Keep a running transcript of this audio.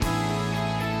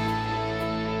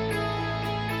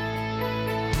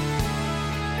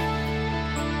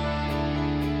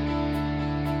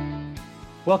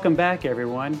Welcome back,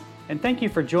 everyone, and thank you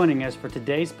for joining us for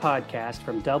today's podcast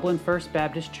from Dublin First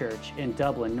Baptist Church in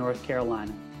Dublin, North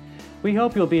Carolina. We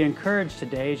hope you'll be encouraged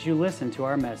today as you listen to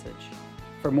our message.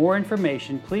 For more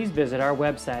information, please visit our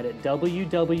website at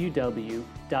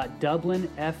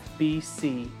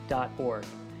www.dublinfbc.org.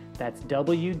 That's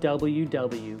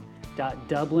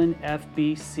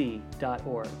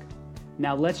www.dublinfbc.org.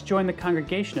 Now let's join the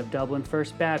congregation of Dublin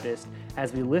First Baptist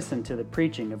as we listen to the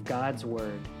preaching of God's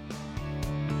Word.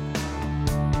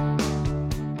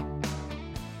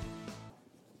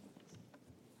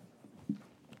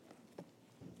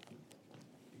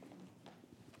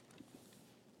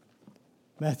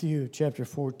 Matthew chapter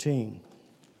 14.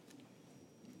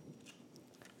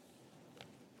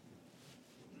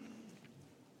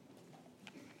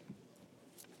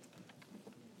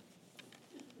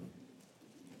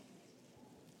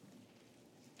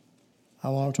 I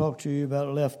want to talk to you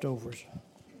about leftovers.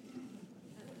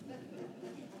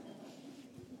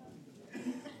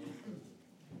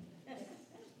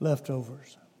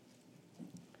 Leftovers.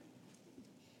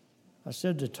 I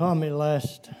said to Tommy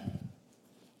last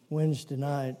Wednesday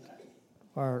night,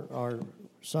 or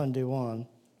Sunday one,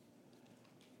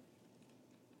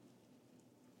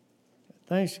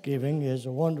 Thanksgiving is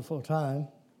a wonderful time.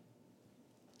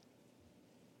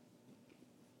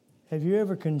 Have you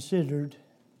ever considered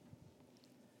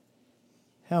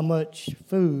how much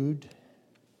food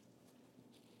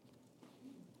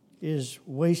is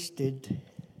wasted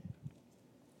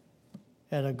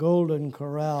at a Golden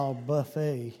Corral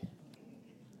buffet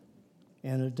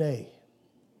in a day?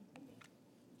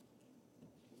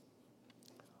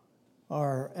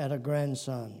 Or at a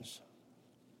grandson's,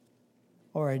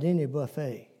 or at any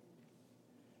buffet?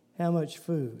 How much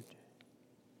food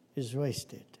is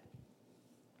wasted?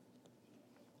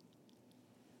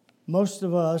 Most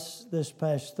of us this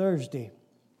past Thursday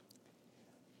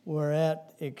were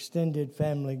at extended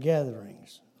family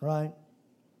gatherings, right?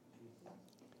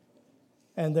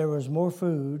 And there was more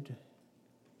food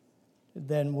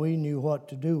than we knew what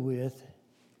to do with,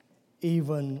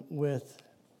 even with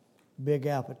big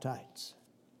appetites.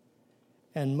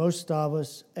 And most of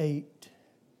us ate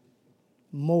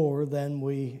more than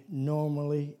we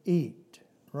normally eat,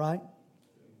 right?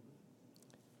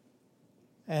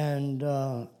 And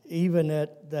even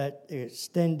at that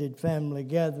extended family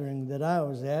gathering that I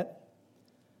was at,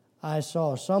 I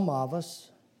saw some of us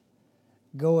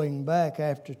going back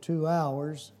after 2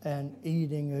 hours and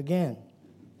eating again.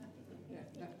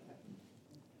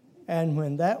 And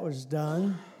when that was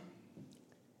done,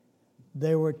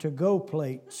 there were to-go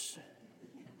plates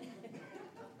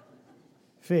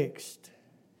fixed.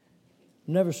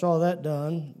 Never saw that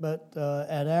done, but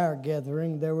at our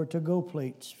gathering, there were to-go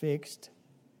plates fixed.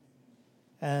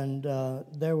 And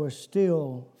there was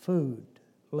still food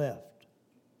left.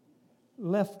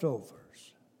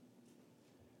 Leftovers.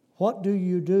 What do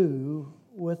you do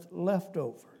with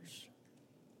leftovers?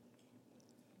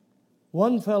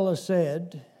 One fellow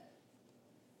said,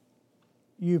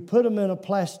 you put them in a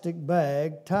plastic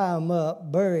bag, tie them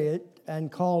up, bury it,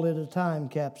 and call it a time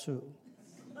capsule.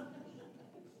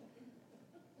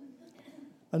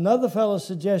 Another fellow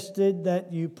suggested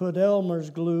that you put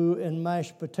Elmer's glue in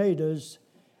mashed potatoes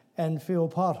and fill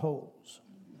potholes.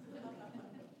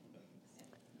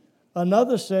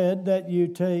 Another said that you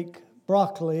take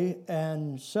broccoli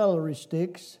and celery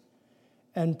sticks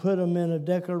and put them in a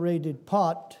decorated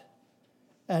pot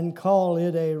and call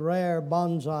it a rare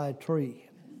bonsai tree.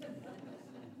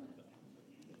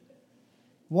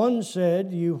 One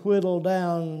said you whittle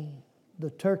down the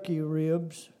turkey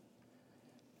ribs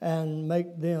and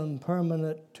make them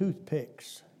permanent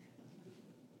toothpicks.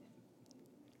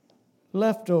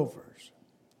 Leftovers.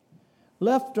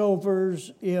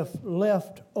 Leftovers, if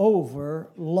left over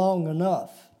long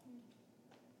enough,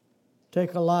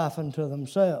 take a life unto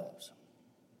themselves.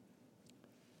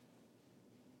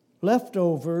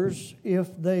 Leftovers, if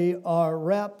they are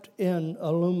wrapped in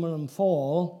aluminum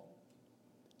foil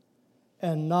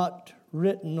and not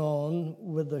written on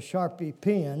with a Sharpie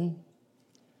pen,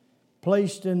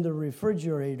 placed in the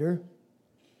refrigerator,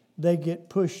 they get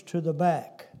pushed to the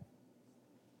back.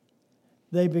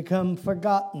 They become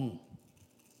forgotten,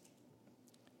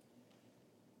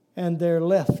 and they're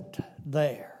left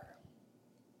there.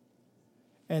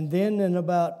 And then in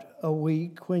about a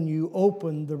week, when you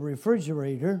open the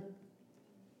refrigerator,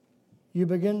 you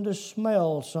begin to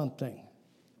smell something,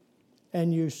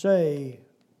 and you say,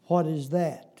 what is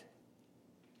that?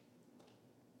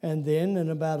 And then in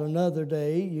about another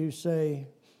day, you say,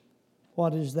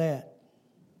 what is that?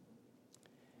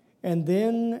 And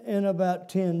then in about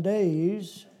 10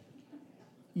 days,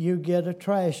 you get a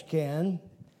trash can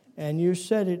and you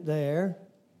set it there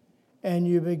and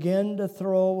you begin to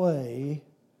throw away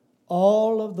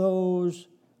all of those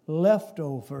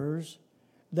leftovers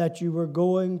that you were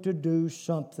going to do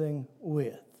something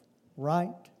with,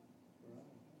 right?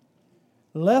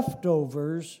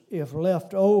 Leftovers, if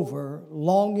left over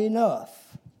long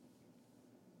enough,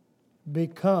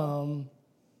 become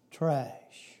trash.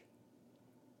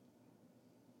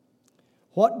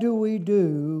 What do we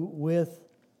do with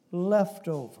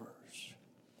leftovers?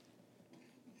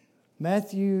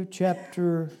 Matthew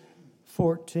chapter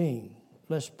 14.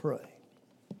 Let's pray.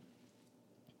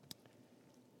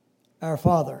 Our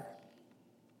Father,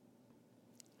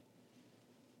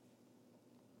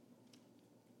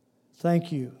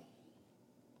 thank you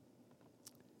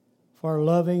for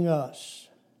loving us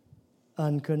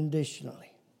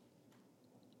unconditionally.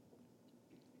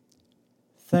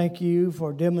 Thank you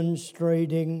for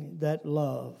demonstrating that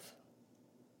love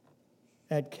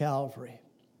at Calvary.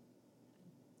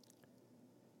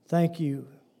 Thank you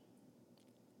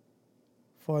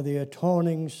for the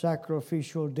atoning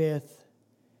sacrificial death,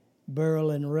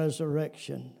 burial, and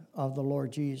resurrection of the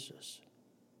Lord Jesus.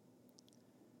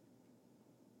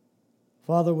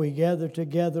 Father, we gather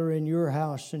together in your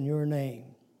house in your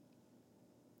name.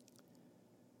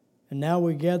 And now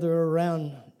we gather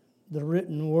around the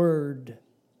written word.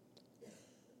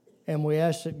 And we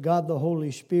ask that God the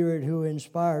Holy Spirit, who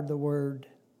inspired the word,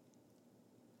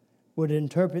 would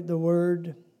interpret the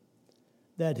word,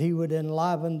 that he would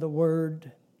enliven the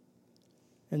word,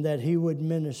 and that he would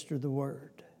minister the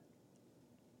word.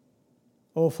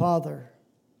 Oh, Father,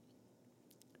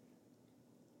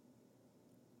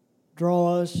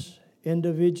 draw us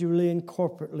individually and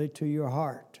corporately to your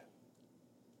heart.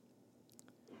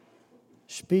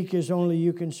 Speak as only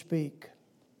you can speak.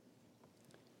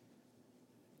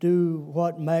 Do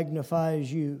what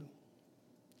magnifies you.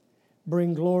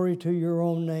 Bring glory to your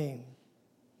own name.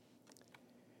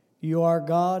 You are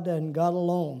God and God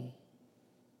alone.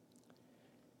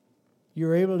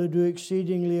 You're able to do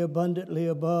exceedingly abundantly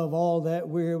above all that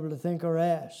we're able to think or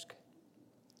ask.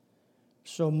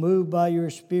 So move by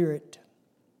your Spirit.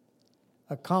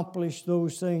 Accomplish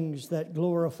those things that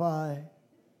glorify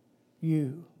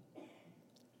you.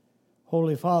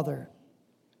 Holy Father,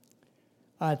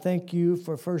 I thank you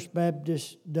for First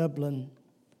Baptist Dublin.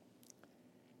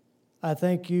 I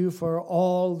thank you for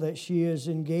all that she is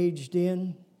engaged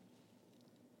in.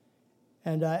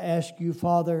 And I ask you,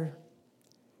 Father,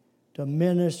 to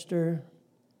minister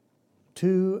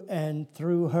to and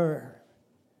through her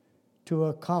to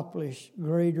accomplish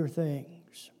greater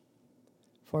things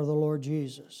for the Lord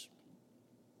Jesus.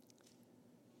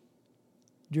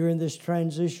 During this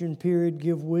transition period,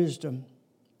 give wisdom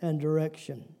and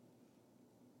direction.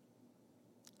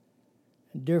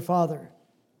 And dear Father,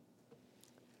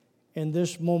 in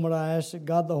this moment I ask that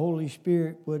God the Holy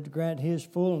Spirit would grant his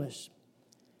fullness,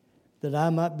 that I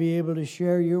might be able to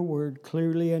share your word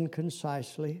clearly and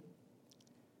concisely.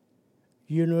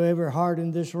 You know every heart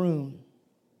in this room.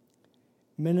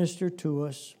 Minister to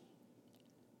us.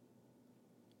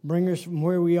 Bring us from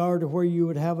where we are to where you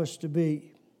would have us to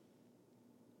be.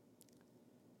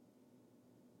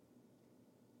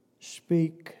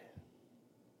 Speak.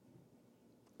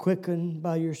 Quicken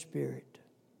by your Spirit.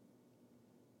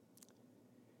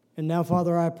 And now,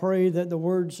 Father, I pray that the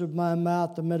words of my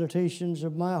mouth, the meditations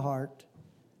of my heart,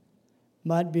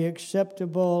 might be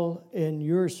acceptable in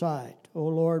your sight, O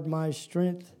Lord, my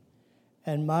strength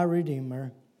and my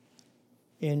Redeemer.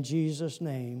 In Jesus'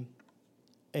 name,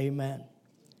 amen.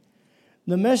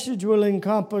 The message will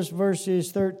encompass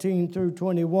verses 13 through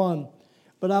 21,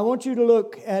 but I want you to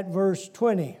look at verse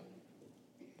 20.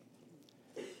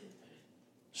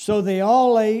 So they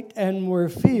all ate and were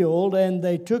filled, and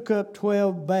they took up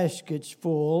 12 baskets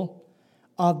full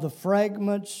of the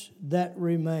fragments that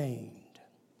remained.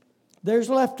 There's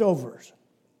leftovers.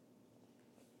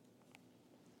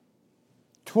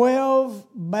 12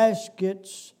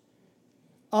 baskets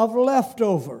of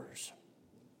leftovers.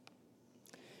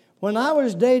 When I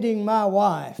was dating my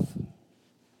wife,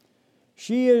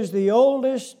 she is the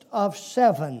oldest of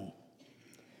 7.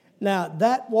 Now,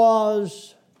 that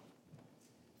was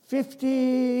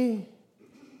 6-7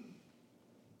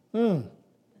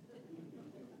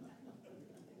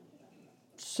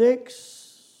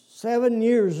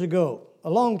 years ago. A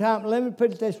long time. Let me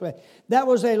put it this way. That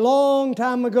was a long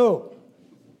time ago.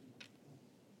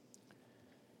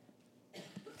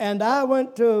 And I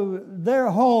went to their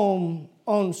home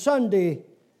on Sunday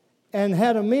and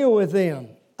had a meal with them.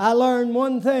 I learned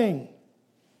one thing.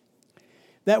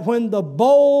 That when the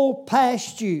bowl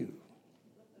passed you,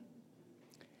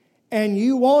 and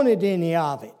you wanted any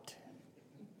of it,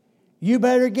 you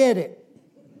better get it.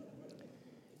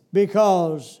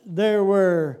 because there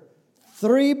were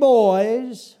 3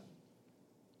 boys,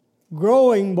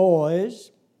 growing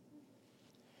boys,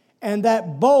 and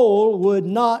that bowl would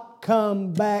not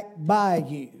come back by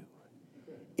you.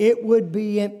 It would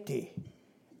be empty.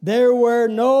 There were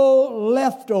no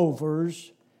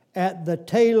leftovers at the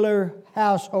Taylor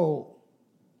household.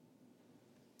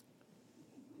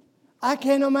 I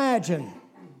can imagine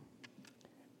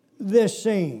this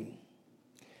scene.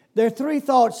 There are 3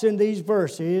 thoughts in these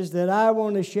verses that I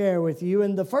want to share with you.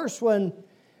 And the first one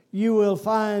you will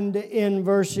find in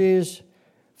verses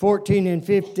 14 and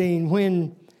 15.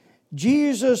 When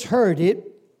Jesus heard it,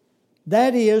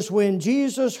 that is, when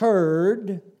Jesus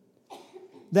heard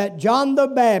that John the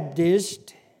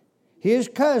Baptist, his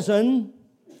cousin,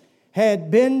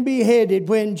 had been beheaded,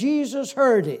 when Jesus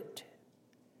heard it,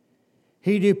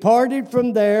 he departed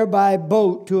from there by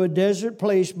boat to a desert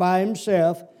place by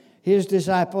himself, his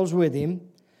disciples with him.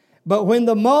 But when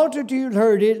the multitude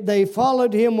heard it, they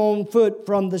followed him on foot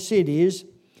from the cities.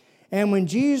 And when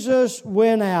Jesus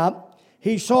went out,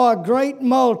 he saw a great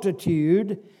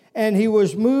multitude, and he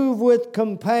was moved with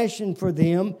compassion for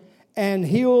them and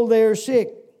healed their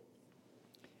sick.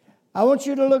 I want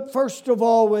you to look first of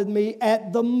all with me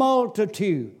at the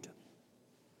multitude.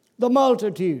 The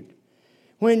multitude.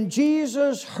 When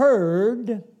Jesus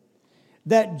heard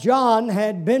that John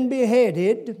had been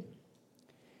beheaded,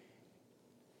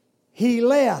 he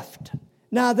left.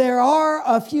 Now, there are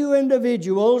a few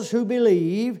individuals who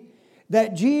believe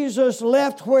that Jesus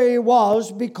left where he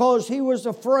was because he was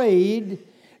afraid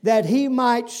that he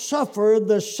might suffer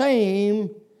the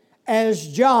same as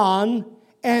John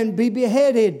and be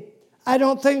beheaded. I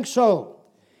don't think so.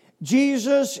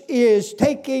 Jesus is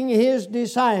taking his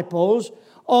disciples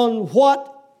on what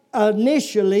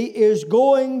initially is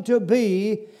going to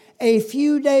be a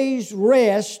few days'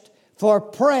 rest for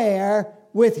prayer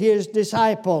with his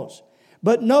disciples.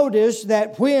 But notice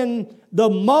that when the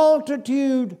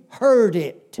multitude heard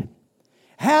it,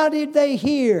 how did they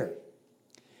hear?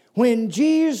 When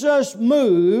Jesus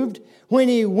moved, when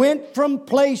he went from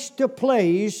place to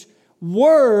place,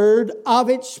 word of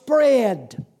it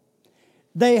spread.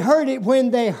 They heard it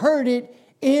when they heard it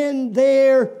in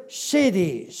their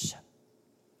cities.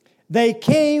 They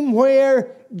came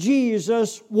where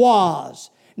Jesus was.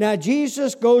 Now,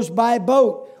 Jesus goes by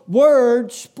boat.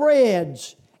 Word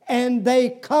spreads, and they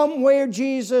come where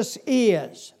Jesus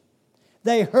is.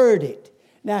 They heard it.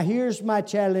 Now, here's my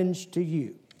challenge to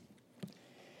you.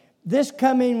 This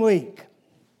coming week,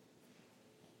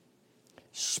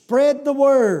 spread the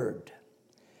word.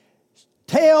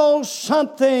 Tell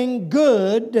something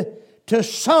good to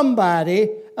somebody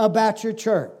about your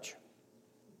church.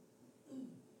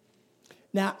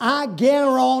 Now, I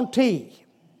guarantee,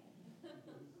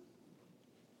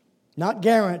 not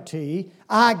guarantee,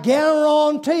 I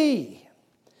guarantee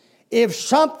if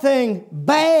something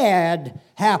bad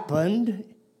happened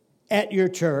at your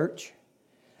church,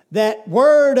 that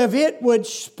word of it would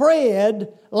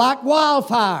spread like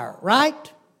wildfire,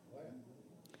 right?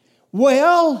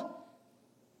 Well,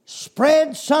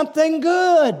 spread something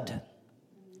good.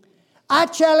 I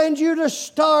challenge you to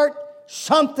start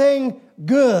something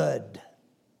good.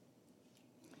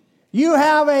 You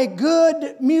have a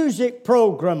good music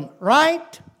program,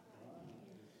 right?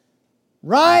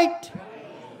 Right?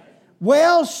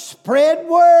 Well, spread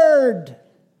word.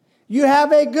 You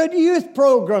have a good youth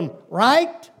program,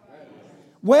 right?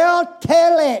 Well,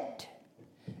 tell it.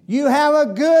 You have a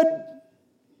good,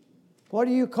 what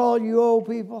do you call you old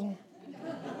people?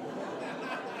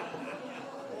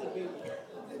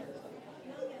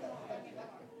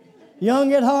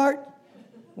 Young at heart?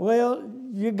 Well,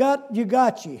 you got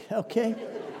you, okay?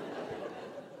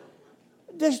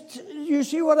 You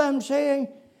see what I'm saying?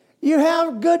 You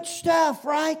have good stuff,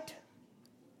 right?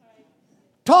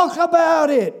 Talk about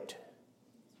it.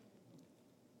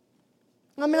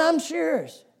 I mean, I'm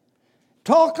serious.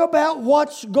 Talk about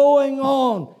what's going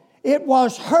on. It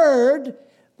was heard.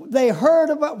 They heard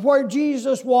about where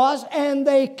Jesus was, and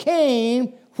they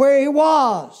came where he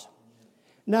was.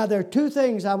 Now, there are 2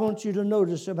 things I want you to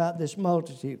notice about this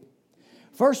multitude.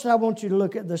 First, I want you to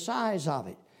look at the size of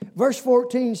it. Verse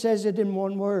 14 says it in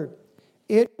one word.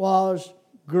 It was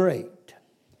great.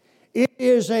 It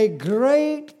is a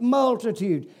great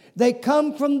multitude. They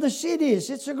come from the cities.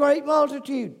 It's a great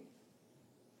multitude.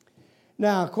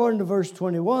 Now, according to verse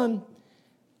 21,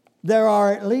 there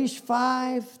are at least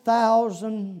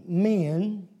 5,000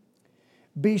 men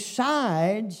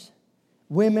besides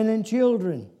women and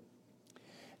children.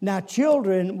 Now,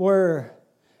 children were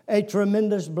a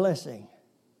tremendous blessing.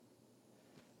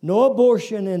 No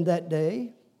abortion in that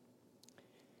day.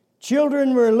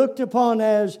 Children were looked upon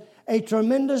as a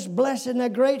tremendous blessing, a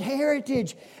great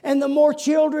heritage. And the more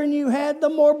children you had, the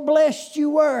more blessed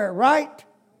you were, right?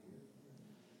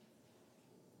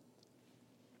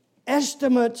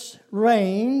 Estimates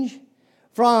range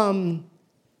from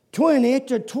 20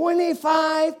 to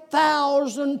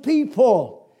 25,000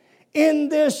 people in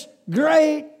this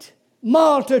great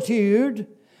multitude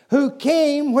who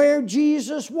came where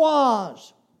Jesus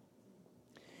was.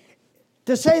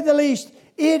 To say the least,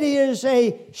 it is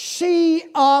a sea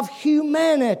of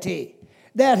humanity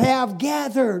that have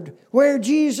gathered where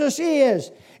Jesus is.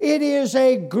 It is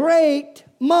a great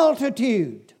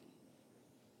multitude.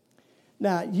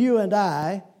 Now, you and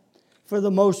I, for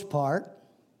the most part,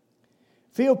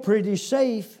 feel pretty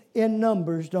safe in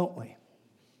numbers, don't we?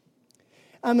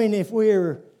 I mean, if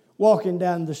we're walking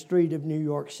down the street of New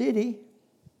York City,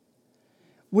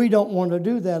 we don't want to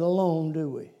do that alone, do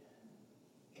we?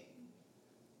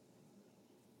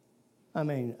 I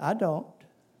mean, I don't.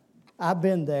 I've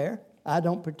been there. I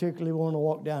don't particularly want to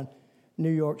walk down New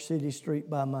York City street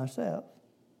by myself.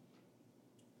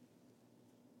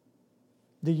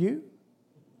 Do you?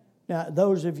 Now,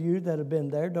 those of you that have been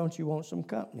there, don't you want some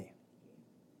company?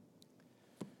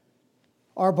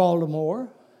 Or Baltimore,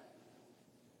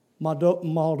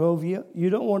 Moldova, you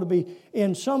don't want to be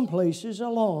in some places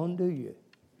alone, do you?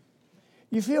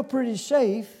 You feel pretty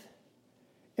safe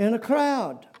in a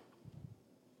crowd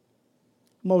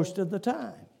most of the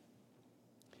time.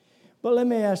 But let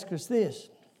me ask us this.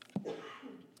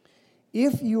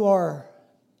 If you are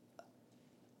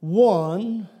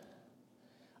one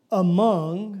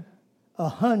among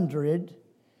 100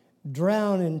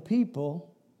 drowning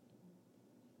people,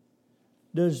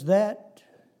 does that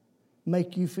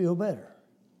make you feel better?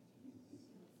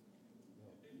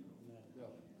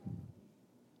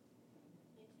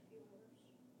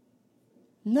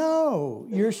 No,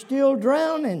 you're still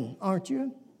drowning, aren't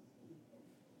you?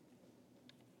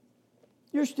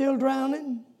 You're still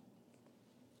drowning.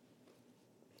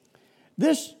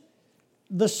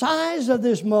 The size of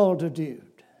this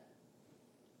multitude,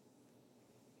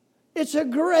 it's a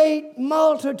great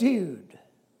multitude.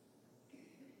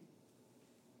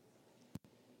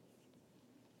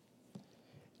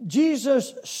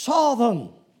 Jesus saw them.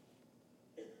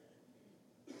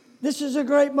 This is a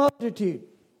great multitude.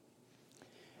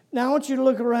 Now, I want you to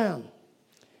look around.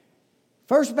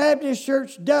 First Baptist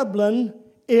Church, Dublin,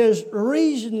 is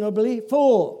reasonably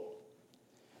full.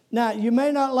 Now, you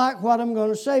may not like what I'm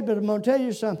going to say, but I'm going to tell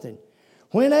you something.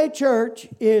 When a church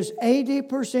is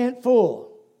 80%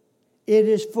 full, it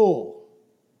is full.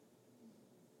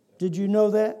 Did you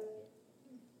know that?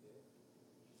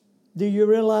 Do you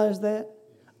realize that?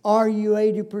 Are you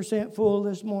 80% full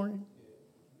this morning?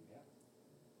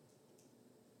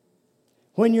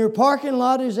 When your parking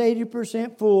lot is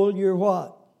 80% full, you're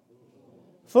what?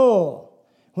 Full.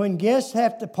 When guests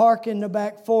have to park in the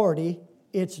back 40,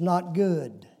 it's not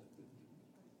good.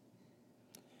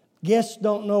 Guests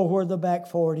don't know where the back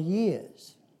 40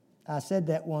 is. I said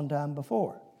that one time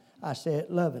before. I say it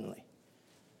lovingly.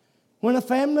 When a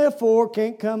family of 4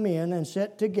 can't come in and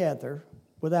sit together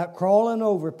without crawling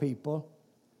over people,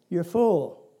 you're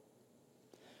full.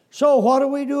 So what do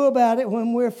we do about it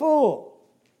when we're full?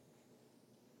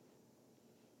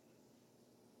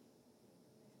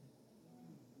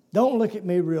 Don't look at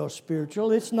me real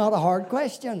spiritual. It's not a hard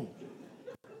question.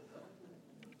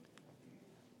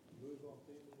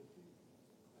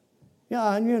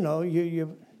 Yeah, and you know,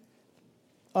 you.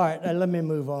 All right, let me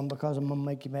move on because I'm going to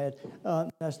make you mad.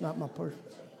 That's not my person.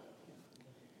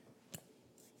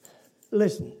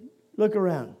 Listen, look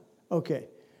around. Okay,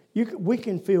 we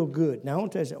can feel good. Now, I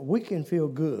want to tell you something. We can feel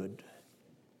good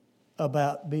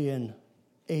about being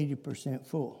 80%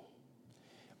 full.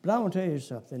 But I want to tell you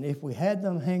something. If we had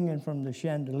them hanging from the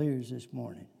chandeliers this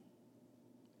morning,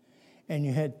 and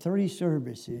you had 3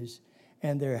 services,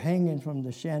 and they're hanging from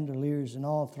the chandeliers in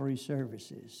all 3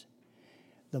 services,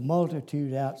 the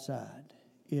multitude outside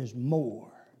is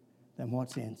more than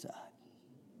what's inside.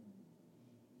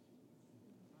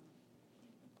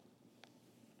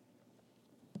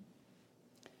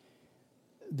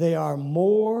 There are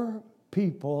more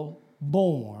people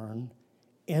born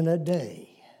in a day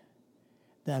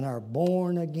than are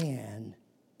born again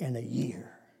in a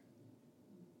year.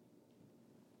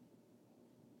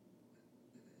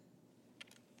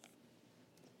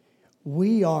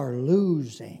 We are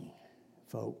losing,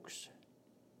 folks.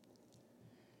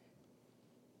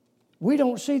 We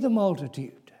don't see the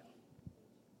multitude.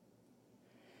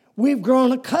 We've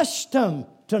grown accustomed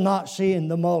to not seeing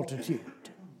the multitude.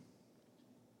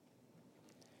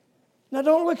 Now,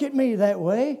 don't look at me that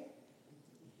way.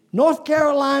 North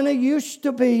Carolina used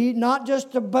to be not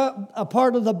just a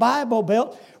part of the Bible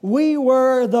Belt. We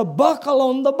were the buckle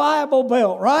on the Bible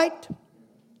Belt, right?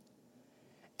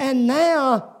 And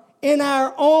now, in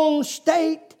our own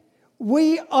state,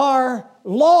 we are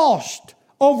lost.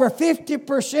 Over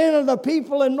 50% of the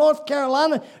people in North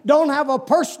Carolina don't have a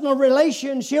personal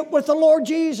relationship with the Lord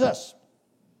Jesus.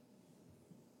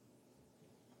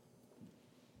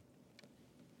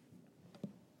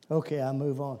 Okay, I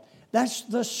move on. That's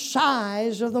the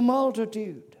size of the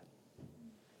multitude.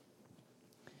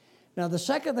 Now, the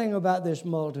second thing about this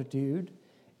multitude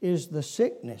is the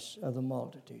sickness of the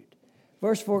multitude.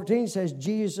 Verse 14 says,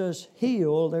 Jesus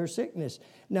healed their sickness.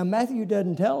 Now, Matthew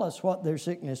doesn't tell us what their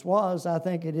sickness was. I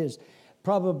think it is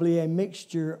probably a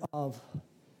mixture of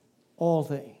all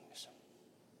things.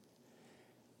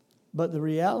 But the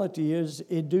reality is,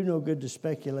 it do no good to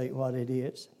speculate what it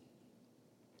is.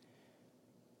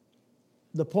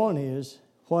 The point is,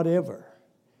 whatever,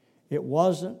 it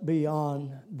wasn't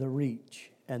beyond the reach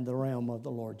and the realm of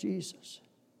the Lord Jesus.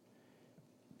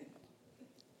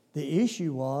 The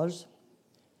issue was,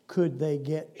 could they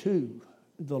get to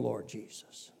the Lord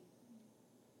Jesus?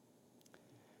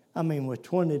 I mean, with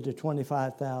 20 to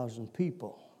 25,000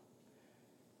 people,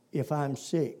 if I'm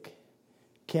sick,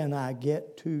 can I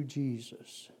get to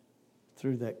Jesus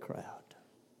through that crowd?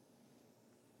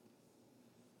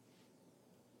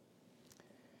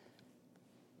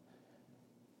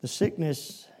 The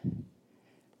sickness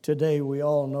today we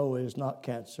all know is not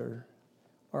cancer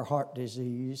or heart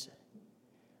disease.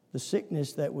 The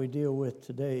sickness that we deal with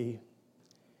today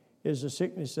is a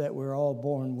sickness that we're all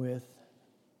born with,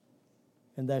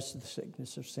 and that's the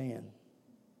sickness of sin.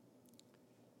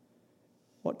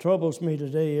 What troubles me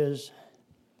today is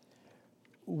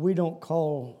we don't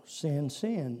call sin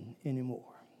sin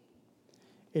anymore.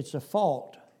 It's a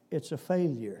fault. It's a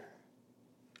failure.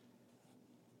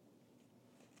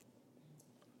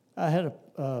 I had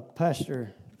a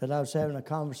pastor that I was having a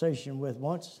conversation with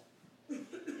once,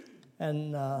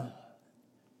 and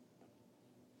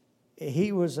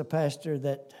he was a pastor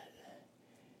that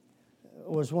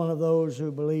was one of those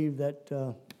who believed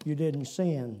that you didn't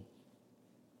sin.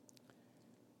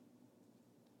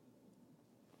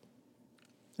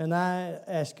 And I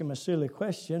asked him a silly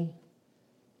question.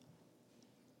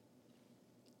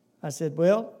 I said,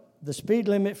 well, the speed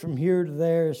limit from here to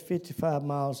there is 55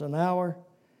 miles an hour.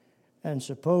 And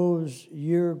suppose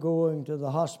you're going to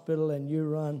the hospital and you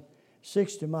run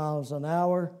 60 miles an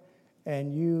hour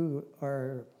and you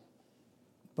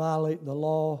violate the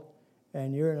law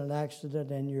and you're in an accident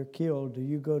and you're killed. Do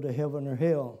you go to heaven or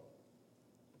hell?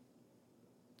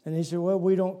 And he said, well,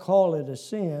 we don't call it a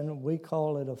sin. We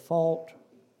call it a fault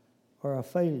or a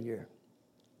failure.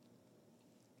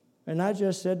 And I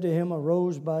just said to him, a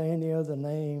rose by any other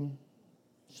name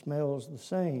smells the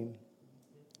same.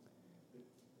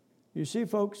 You see,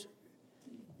 folks,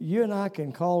 you and I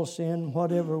can call sin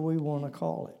whatever we want to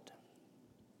call it.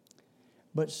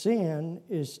 But sin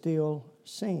is still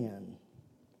sin.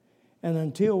 And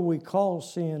until we call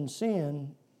sin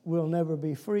sin, we'll never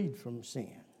be freed from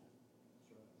sin.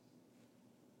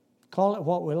 Call it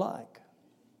what we like.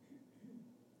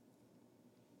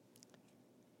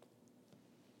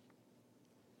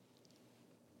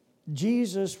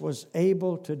 Jesus was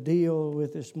able to deal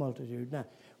with this multitude. Now,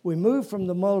 we move from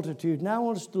the multitude. Now I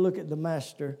want us to look at the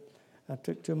master. I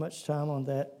took too much time on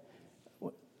that.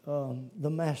 The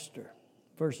master,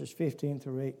 verses 15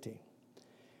 through 18.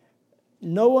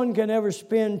 No one can ever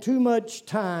spend too much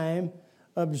time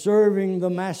observing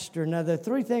the master. Now, there are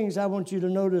three things I want you to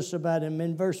notice about him.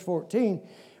 In verse 14,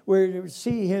 where you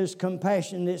see his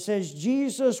compassion, it says,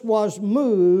 Jesus was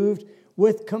moved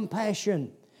with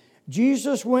compassion.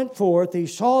 Jesus went forth, he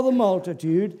saw the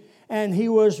multitude, and he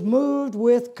was moved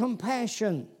with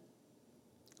compassion.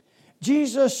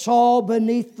 Jesus saw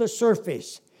beneath the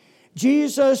surface.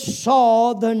 Jesus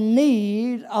saw the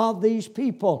need of these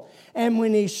people. And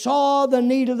when he saw the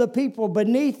need of the people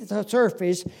beneath the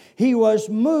surface, he was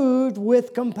moved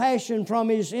with compassion from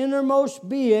his innermost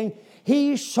being.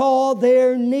 He saw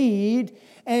their need,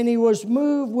 and he was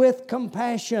moved with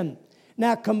compassion.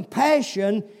 Now,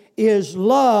 compassion is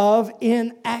love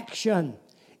in action.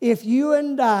 If you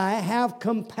and I have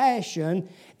compassion,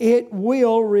 it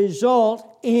will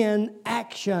result in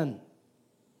action.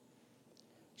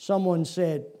 Someone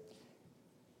said,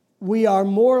 we are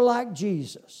more like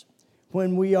Jesus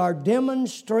when we are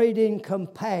demonstrating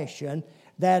compassion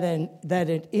than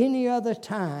at any other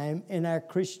time in our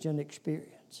Christian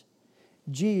experience.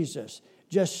 Jesus,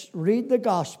 just read the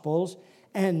Gospels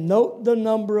and note the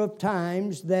number of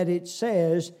times that it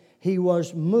says he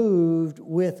was moved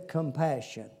with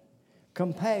compassion.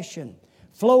 Compassion.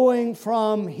 flowing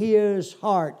from His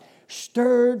heart,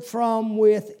 stirred from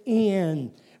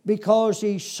within, because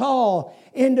He saw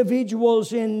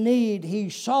individuals in need. He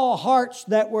saw hearts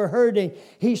that were hurting.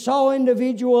 He saw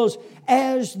individuals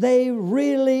as they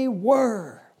really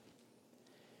were.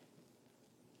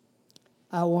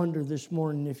 I wonder this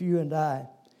morning if you and I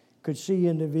could see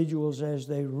individuals as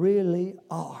they really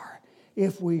are.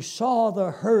 If we saw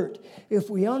the hurt, if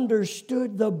we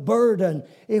understood the burden,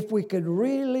 if we could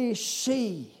really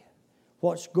see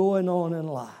what's going on in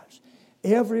lives.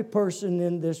 Every person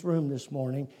in this room this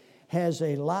morning has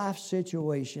a life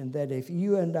situation that if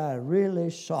you and I really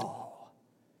saw,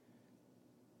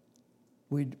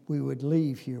 we would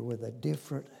leave here with a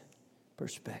different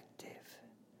perspective.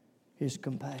 His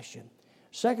compassion.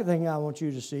 Second thing I want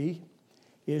you to see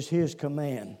is His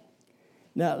command.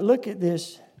 Now look at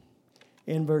this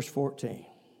in verse 14.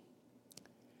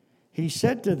 He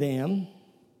said to them,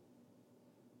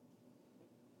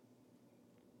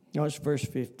 no, it's verse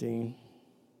 15.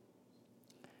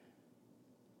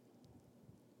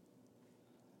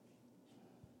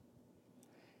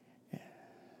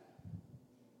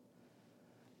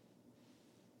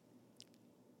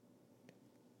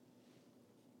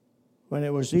 When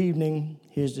it was evening,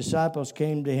 His disciples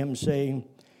came to Him, saying,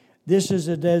 "This is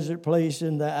a desert place,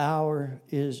 and the hour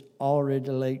is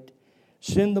already late.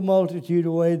 Send the multitude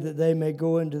away that they may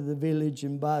go into the village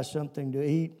and buy something to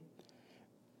eat."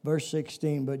 Verse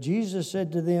 16, but Jesus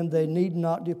said to them, "They need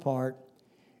not depart.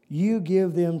 You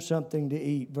give them something to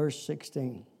eat." Verse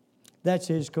 16. That's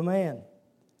His command.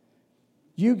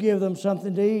 You give them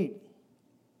something to eat.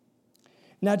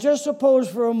 Now just suppose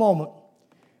for a moment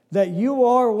that you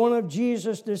are one of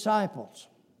Jesus' disciples.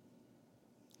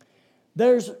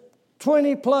 There's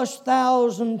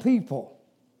 20,000+ people.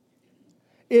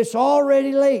 It's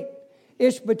already late.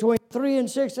 It's between 3 and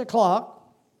 6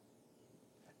 o'clock.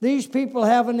 These people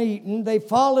haven't eaten. They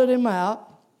followed Him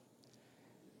out.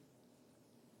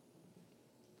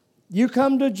 You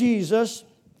come to Jesus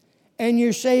and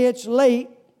you say it's late.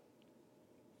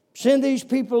 Send these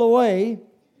people away.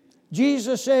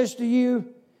 Jesus says to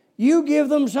you, you give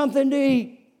them something to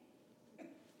eat.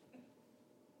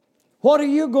 What are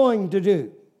you going to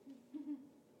do?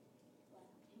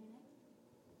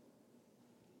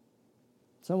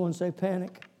 Someone say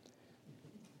panic.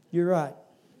 You're right.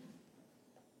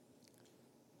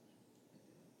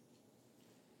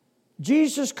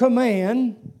 Jesus'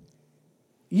 command,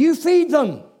 you feed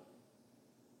them.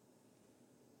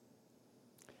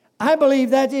 I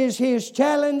believe that is His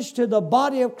challenge to the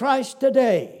body of Christ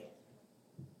today.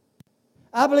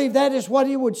 I believe that is what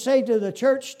He would say to the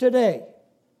church today.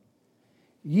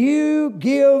 You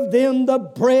give them the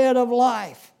bread of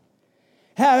life.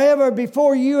 However,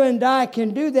 before you and I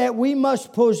can do that, we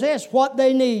must possess what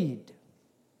they need.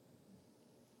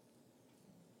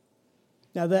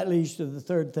 Now that leads to the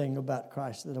third thing about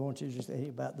Christ that I want you to say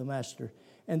about the Master,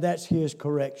 and that's His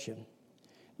correction.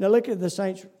 Now look at the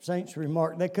saints'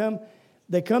 remark. They come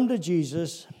to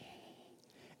Jesus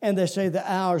and they say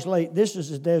the hour's late. This is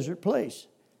a desert place.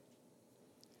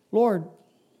 Lord,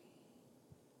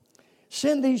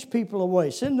 send these people away.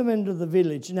 Send them into the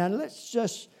village. Now let's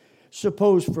just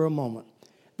suppose for a moment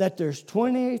that there's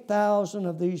 28,000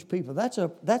 of these people. That's a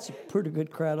pretty good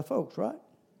crowd of folks, right?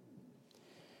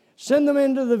 Send them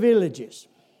into the villages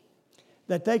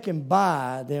that they can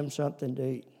buy them something to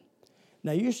eat.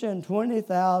 Now you send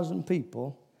 20,000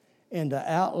 people into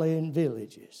outlying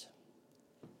villages.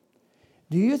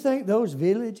 Do you think those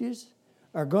villages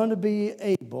are going to be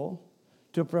able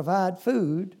to provide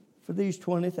food for these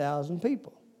 20,000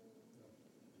 people?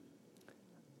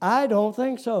 I don't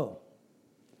think so.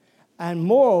 And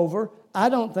moreover, I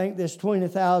don't think this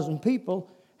 20,000 people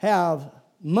have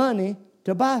money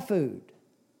to buy food.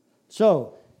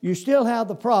 So you still have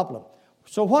the problem.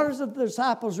 So what are the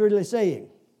disciples really saying?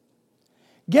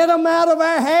 Get them out of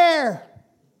our hair.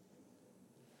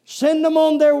 Send them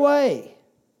on their way.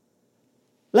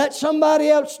 Let somebody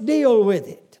else deal with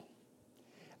it.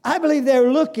 I believe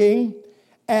they're looking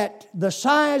at the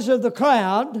size of the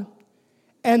crowd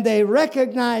and they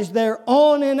recognize their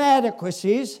own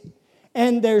inadequacies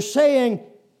and they're saying,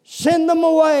 send them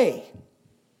away.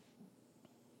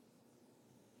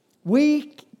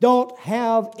 We don't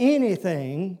have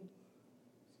anything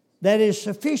that is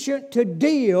sufficient to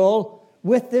deal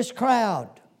with this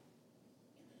crowd.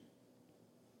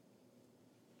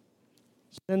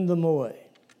 Send them away.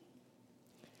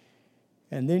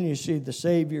 And then you see the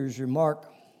Savior's remark.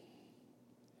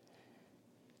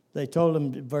 They told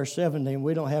him in verse 17,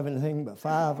 we don't have anything but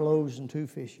 5 loaves and 2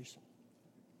 fishes.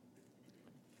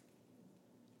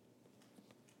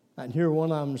 I can hear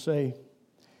one of them say,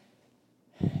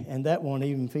 And that won't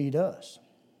even feed us.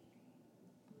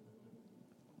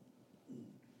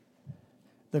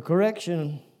 The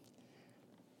correction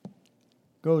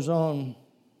goes on.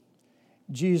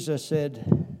 Jesus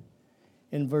said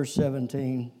in verse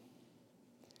 17,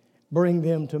 bring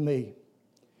them to me.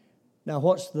 Now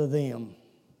what's the them?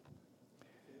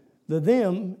 The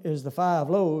them is the 5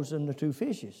 loaves and the 2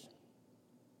 fishes.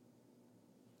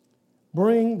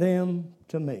 Bring them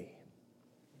to me.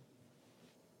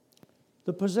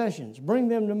 The possessions, bring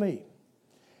them to me.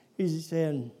 He's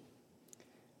saying,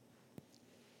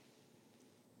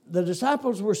 the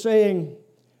disciples were saying,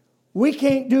 we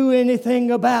can't do anything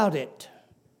about it.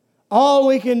 All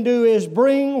we can do is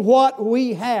bring what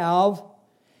we have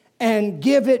and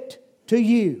give it to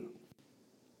you.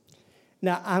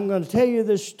 Now, I'm going to tell you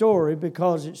this story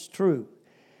because it's true.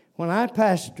 When I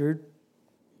pastored,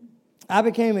 I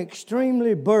became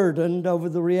extremely burdened over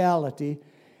the reality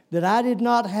that I did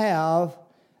not have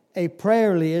a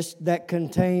prayer list that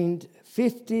contained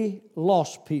 50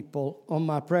 lost people on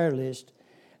my prayer list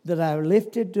that I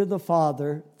lifted to the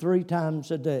Father 3 times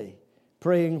a day,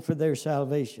 praying for their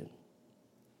salvation.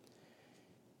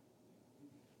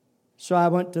 So I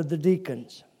went to the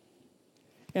deacons,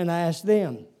 and I asked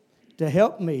them to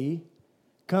help me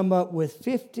come up with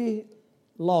 50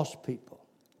 lost people.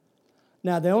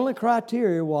 Now, the only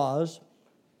criteria was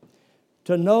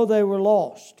to know they were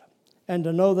lost. And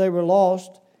to know they were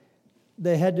lost,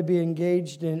 they had to be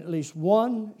engaged in at least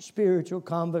one spiritual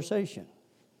conversation.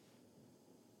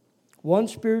 One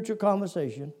spiritual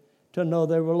conversation to know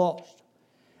they were lost.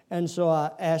 And so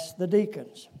I asked the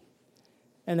deacons.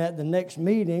 And at the next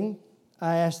meeting,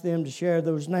 I asked them to share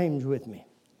those names with me.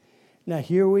 Now,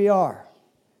 here we are,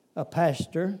 a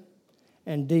pastor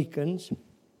and deacons,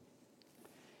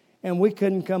 and we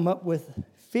couldn't come up with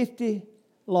 50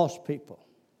 lost people.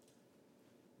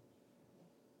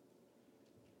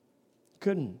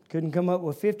 Couldn't come up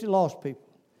with 50 lost people.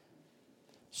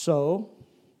 So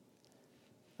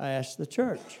I asked the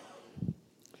church.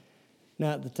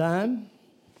 Now, at the time,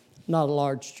 not a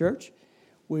large church.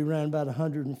 We ran about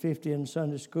 150 in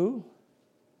Sunday school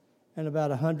and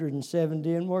about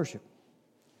 170 in worship.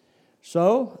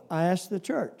 So I asked the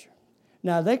church.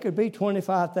 Now, they could be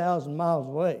 25,000 miles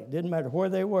away. Didn't matter where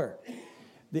they were.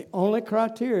 The only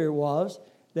criteria was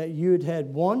that you had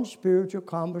had one spiritual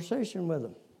conversation with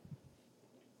them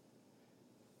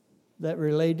that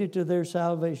related to their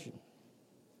salvation.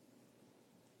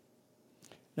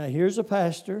 Now, here's a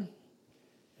pastor,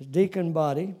 his deacon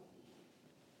body,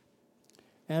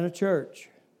 and a church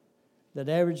that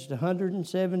averaged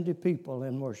 170 people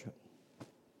in worship.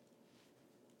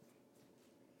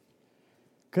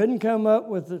 Couldn't come up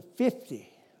with the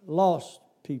 50 lost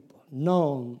people,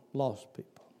 known lost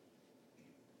people.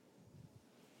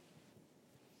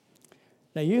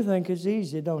 Now, you think it's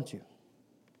easy, don't you?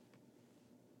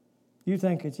 You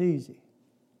think it's easy.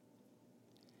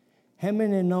 How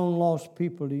many known lost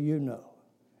people do you know?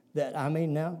 That, I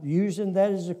mean now, using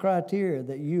that as a criteria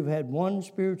that you've had one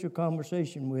spiritual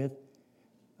conversation with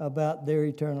about their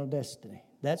eternal destiny.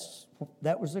 That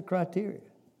was the criteria.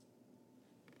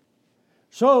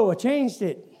 So I changed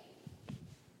it.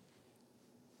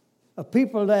 Of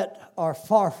people that are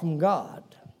far from God.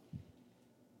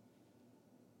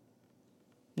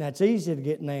 Now, it's easy to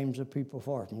get names of people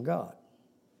far from God.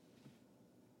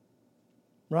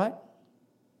 Right?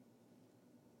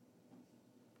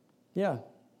 Yeah.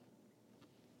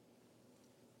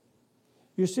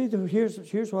 You see,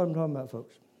 here's what I'm talking about,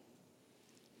 folks.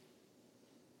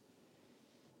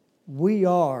 We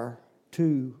are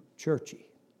too churchy.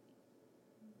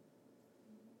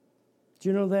 Do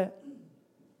you know that?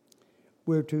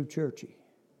 We're too churchy.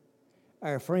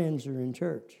 Our friends are in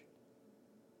church.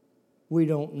 We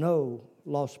don't know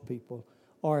lost people,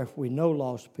 or if we know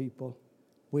lost people,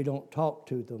 we don't talk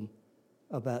to them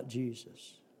about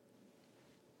Jesus.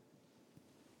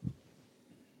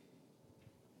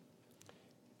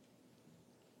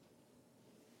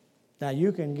 Now,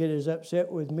 you can get as upset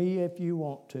with me if you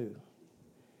want to,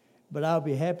 but I'll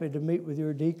be happy to meet with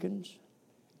your deacons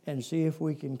and see if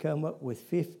we can come up with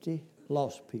 50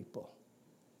 lost people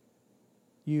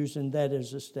using that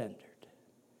as a standard.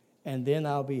 And then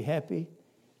I'll be happy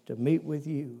to meet with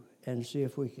you and see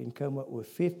if we can come up with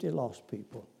 50 lost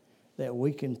people that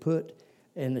we can put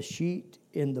in a sheet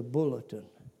in the bulletin.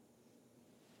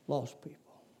 Lost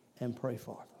people, and pray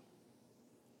for them.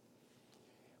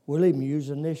 We'll even use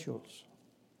initials.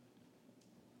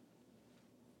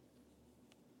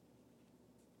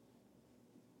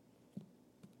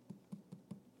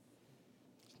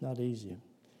 It's not easy.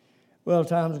 Well,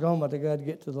 time's gone, but I got to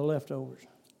get to the leftovers.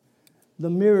 The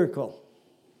miracle.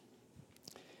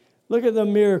 Look at the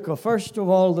miracle. First of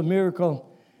all, the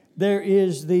miracle, there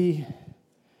is the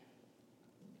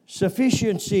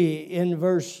sufficiency in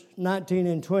verse 19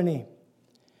 and 20.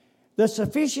 The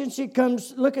sufficiency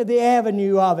comes, look at the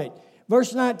avenue of it.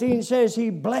 Verse 19 says he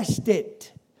blessed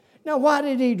it. Now, why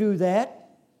did he do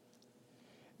that?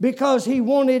 Because he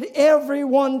wanted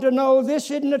everyone to know this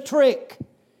isn't a trick.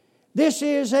 This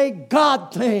is a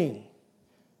God thing.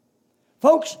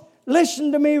 Folks,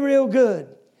 listen to me real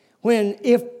good.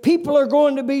 If people are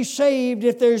going to be saved,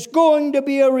 if there's going to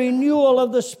be a renewal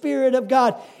of the Spirit of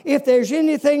God, if there's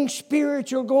anything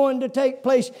spiritual going to take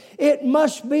place, it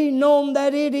must be known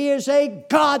that it is a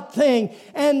God thing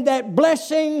and that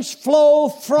blessings flow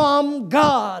from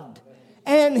God.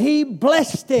 And he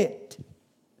blessed it.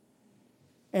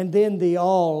 And then the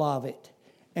all of it.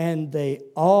 And they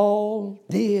all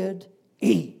did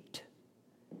eat.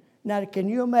 Now, can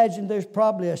you imagine there's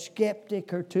probably a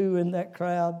skeptic or two in that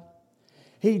crowd?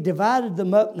 He divided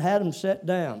them up and had them sit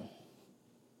down.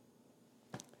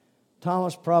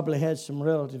 Thomas probably had some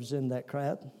relatives in that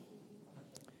crowd.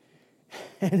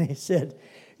 And he said,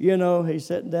 he's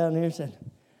sitting down here and said,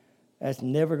 that's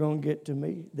never going to get to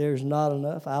me. There's not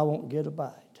enough. I won't get a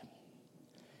bite.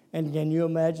 And can you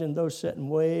imagine those sitting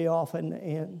way off in the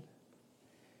end?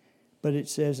 But it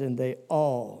says, and they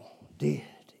all did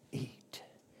eat.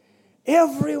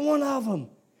 Every one of them.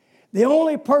 The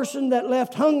only person that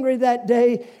left hungry that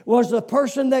day was the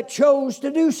person that chose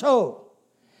to do so.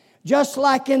 Just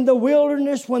like in the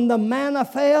wilderness when the manna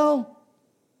fell,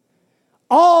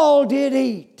 all did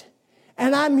eat.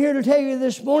 And I'm here to tell you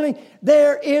this morning,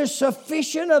 there is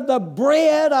sufficient of the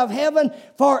bread of heaven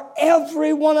for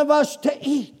every one of us to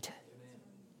eat.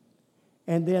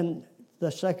 And then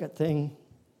the second thing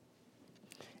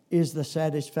is the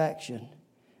satisfaction.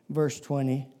 Verse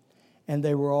 20. And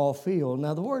they were all filled.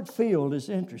 Now, the word filled is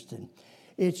interesting.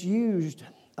 It's used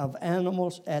of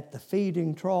animals at the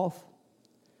feeding trough.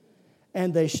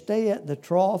 And they stay at the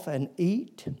trough and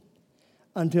eat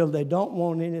until they don't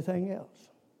want anything else.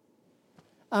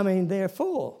 I mean, they're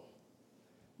full.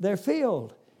 They're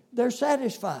filled. They're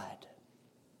satisfied.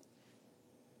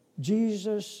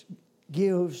 Jesus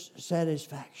gives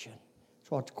satisfaction.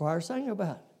 That's what the choir sang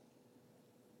about.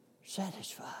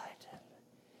 Satisfied.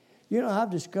 I've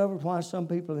discovered why some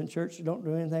people in church don't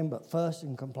do anything but fuss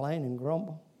and complain and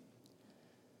grumble.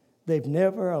 They've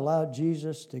never allowed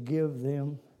Jesus to give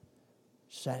them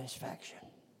satisfaction.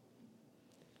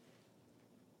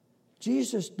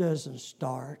 Jesus doesn't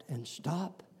start and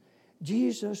stop.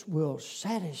 Jesus will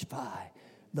satisfy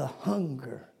the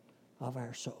hunger of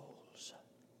our souls.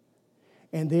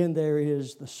 And then there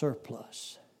is the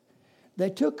surplus.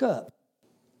 They took up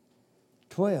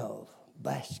 12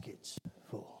 baskets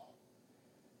full.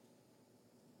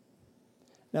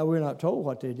 Now, we're not told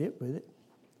what they did with it.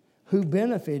 Who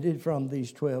benefited from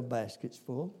these 12 baskets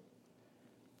full?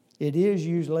 It is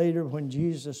used later when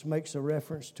Jesus makes a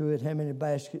reference to it. How many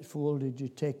baskets full did you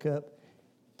take up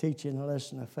teaching a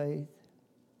lesson of faith?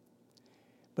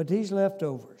 But these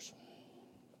leftovers,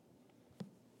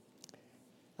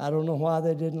 I don't know why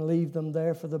they didn't leave them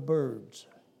there for the birds.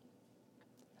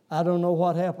 I don't know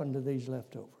what happened to these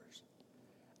leftovers.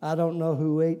 I don't know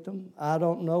who ate them. I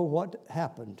don't know what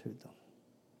happened to them.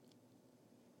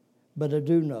 But I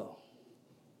do know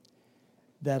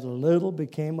that a little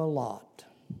became a lot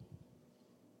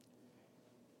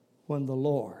when the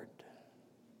Lord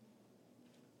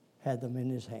had them in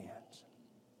his hands.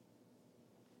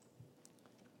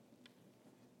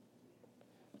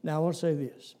 Now, I want to say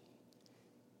this.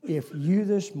 If you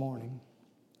this morning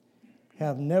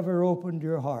have never opened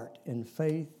your heart in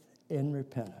faith and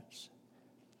repentance,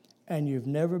 and you've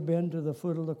never been to the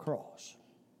foot of the cross,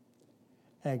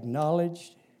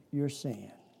 acknowledged your sin,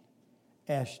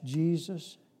 ask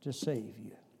Jesus to save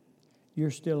you, you're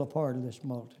still a part of this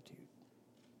multitude.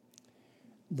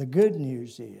 The good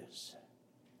news is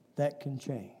that can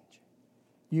change.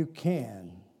 You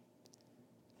can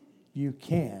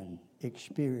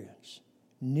experience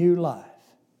new life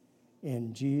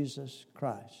in Jesus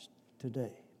Christ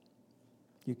today.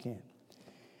 You can.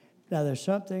 Now, there's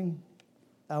something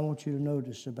I want you to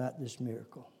notice about this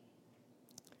miracle.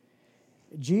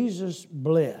 Jesus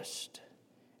blessed,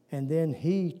 and then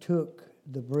he took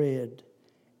the bread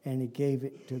and he gave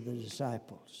it to the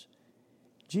disciples.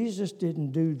 Jesus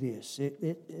didn't do this.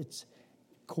 It's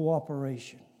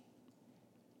cooperation.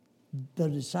 The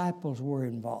disciples were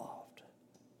involved.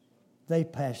 They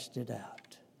passed it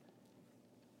out.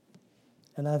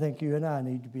 And I think you and I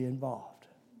need to be involved.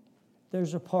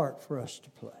 There's a part for us to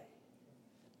play.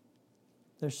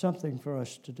 There's something for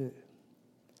us to do.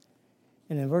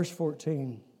 And in verse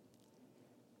 14,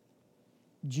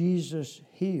 Jesus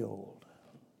healed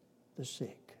the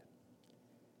sick.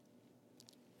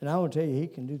 And I will tell you, He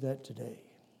can do that today.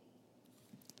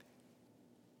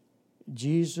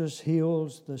 Jesus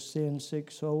heals the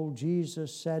sin-sick soul.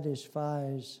 Jesus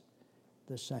satisfies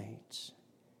the saints.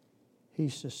 He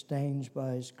sustains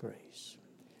by His grace.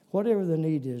 Whatever the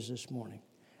need is this morning.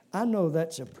 I know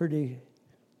that's a pretty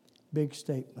big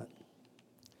statement.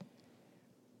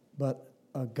 But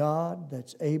a God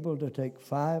that's able to take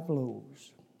 5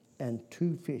 loaves and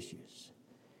 2 fishes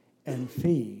and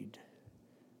feed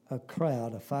a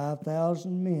crowd of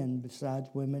 5,000 men besides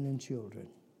women and children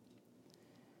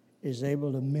is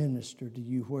able to minister to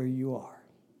you where you are.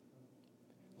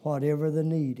 Whatever the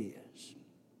need is.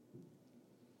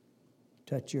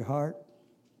 Touch your heart,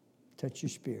 touch your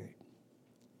spirit.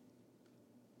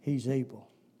 He's able.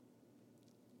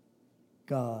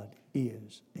 God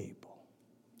is able.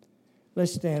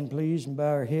 Let's stand, please, and bow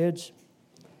our heads.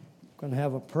 We're going to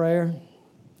have a prayer.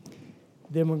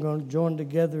 Then we're going to join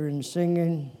together in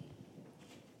singing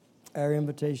our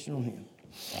invitational hymn.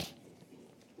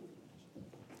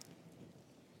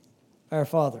 Our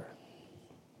Father,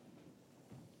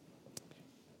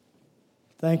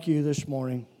 thank you this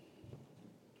morning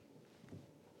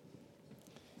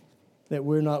that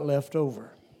we're not left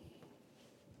over,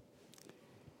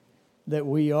 that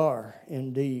we are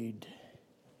indeed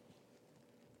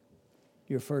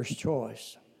your first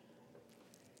choice.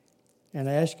 And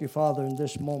I ask you, Father, in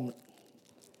this moment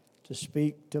to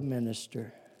speak, to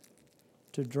minister,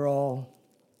 to draw.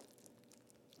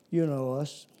 You know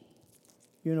us.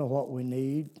 You know what we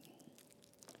need.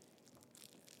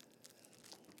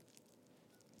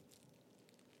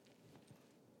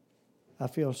 I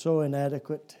feel so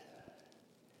inadequate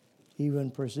even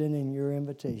presenting your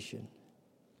invitation.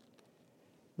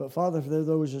 But Father, if there are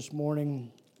those this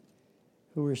morning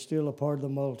who are still a part of the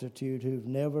multitude who've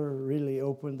never really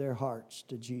opened their hearts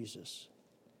to Jesus,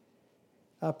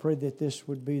 I pray that this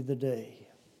would be the day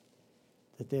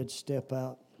that they'd step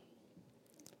out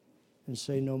and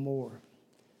say no more.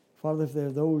 Father, if there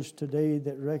are those today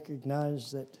that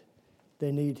recognize that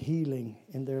they need healing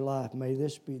in their life, may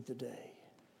this be the day.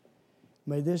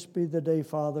 May this be the day,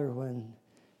 Father, when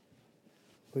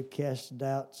we cast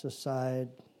doubts aside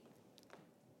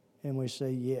and we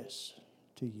say yes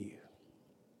to you.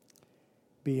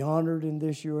 Be honored in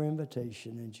this your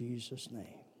invitation in Jesus' name.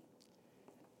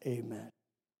 Amen.